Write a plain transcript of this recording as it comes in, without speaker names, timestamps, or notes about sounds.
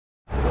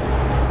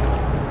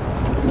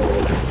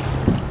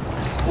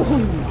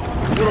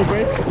Little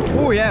brace.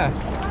 Oh yeah.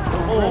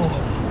 Oh.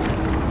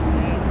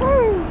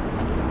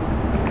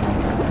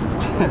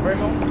 A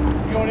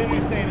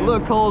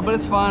little cold, but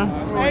it's fine.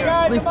 Hey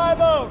guys, in my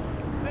boat.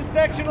 This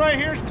section right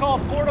here is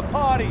called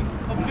Port-o-Potty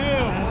of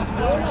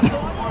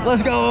Doom.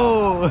 Let's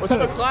go. What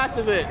type of class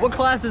is it? What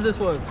class is this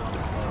one?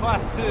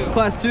 Class 2.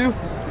 Class 2?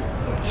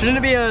 Shouldn't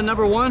it be a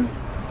number 1?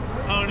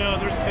 Oh no,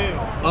 there's 2.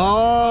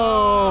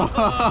 Oh.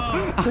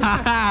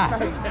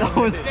 That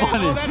was Yeah,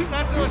 funny. no,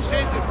 that's what's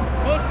changing.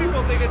 Most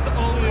people think it's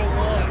only a 1.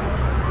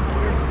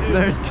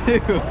 There's 2.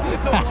 It's a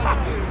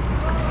 1 2.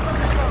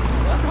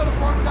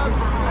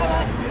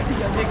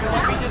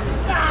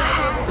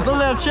 It's a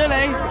little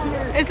chilly.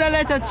 It's a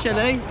little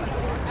chilly.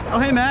 Oh,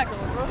 hey,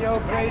 Max. Yo,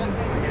 Braden.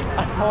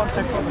 I swallowed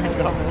my fucking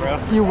gum, bro.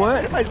 You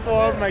what? I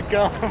swallowed my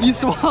gum. You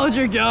swallowed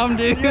your gum,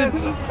 dude? Yes,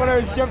 when I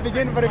was jumping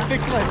in, but it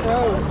fixed my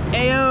throat.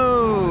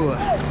 Ayo.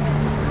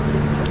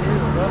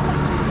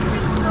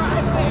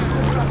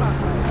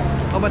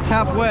 I'm a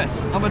tap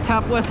Wes. I'm a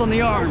tap Wes on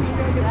the arm.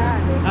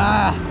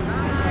 Ah.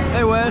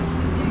 Hey, Wes.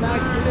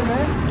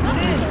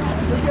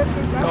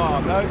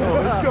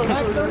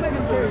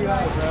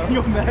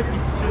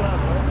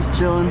 Just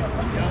chilling.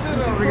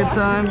 Having a good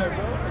time.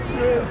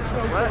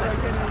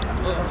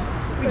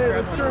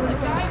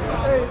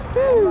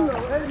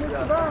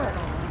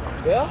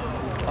 Yeah?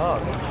 Oh.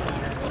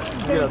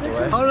 Get out the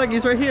way. Oh, look,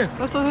 he's right here.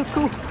 That's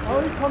cool.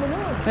 Oh, he's coming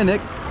in. Hey,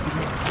 Nick.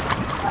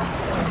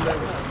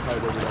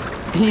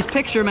 He's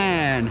picture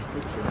man.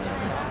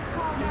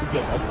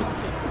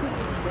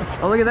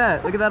 Oh, look at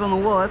that. Look at that on the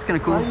wall. That's kind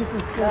of cool.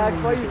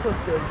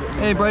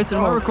 Hey,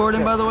 Bryson, we're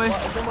recording, by the way.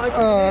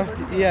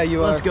 Yeah,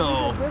 you are. Let's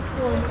go.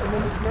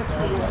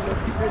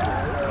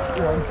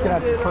 I'm just gonna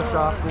have to push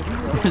off this.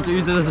 Just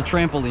use it as a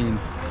trampoline.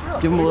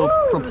 Give him a little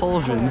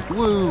propulsion.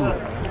 Woo.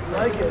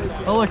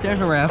 Oh, look,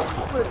 there's a raft.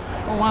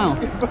 Oh, wow.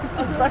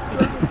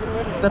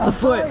 That's a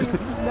foot.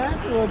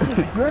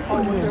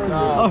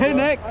 Oh, hey,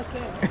 Nick.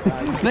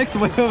 Nick's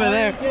way over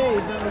there.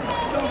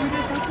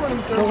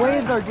 The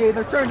waves are gay.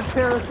 They're trying to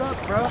tear us up,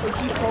 bro. Is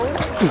she cold?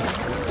 Is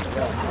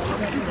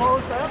she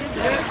cold up?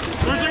 Yeah.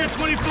 There's like a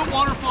 20-foot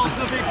waterfall. It's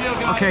no big deal,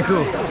 guys. Okay,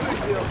 cool.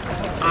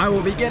 I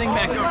will be getting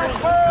back over.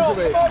 Pearl, come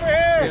over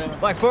here.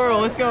 Black Pearl,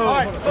 let's go. All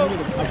right, so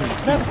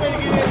best way to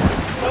get in.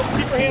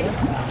 Keep your hand.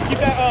 Keep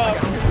that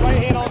right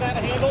hand on that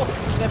handle.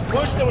 Then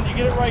push. Then when you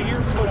get it right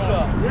here, push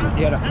up.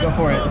 Yeah, go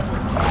for it.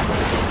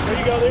 There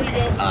you go. There you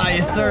go. Ah,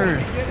 yes, sir.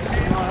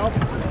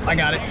 I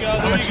got it.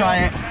 I'm gonna try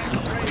it.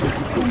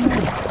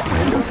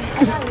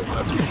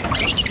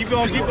 Keep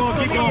going. Keep going.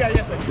 Keep going.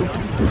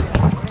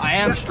 I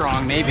am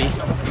strong, maybe.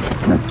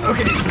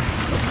 Okay.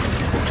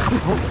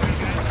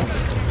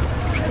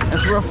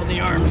 That's rough with the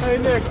arms. Hey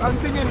Nick, I'm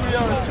thinking we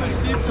switch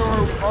seats so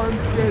our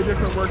arms get a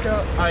different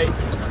workout.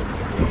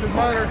 Because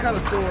mine are kind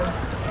of sore.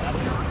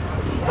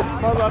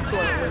 My left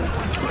one at least.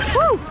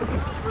 Woo!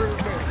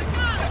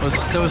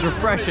 So it was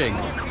refreshing.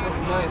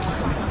 That's nice.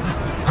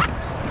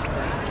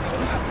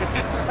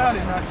 Howdy,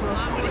 Maxwell.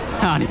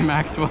 Howdy,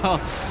 Maxwell.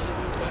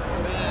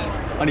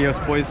 Adios,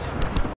 boys.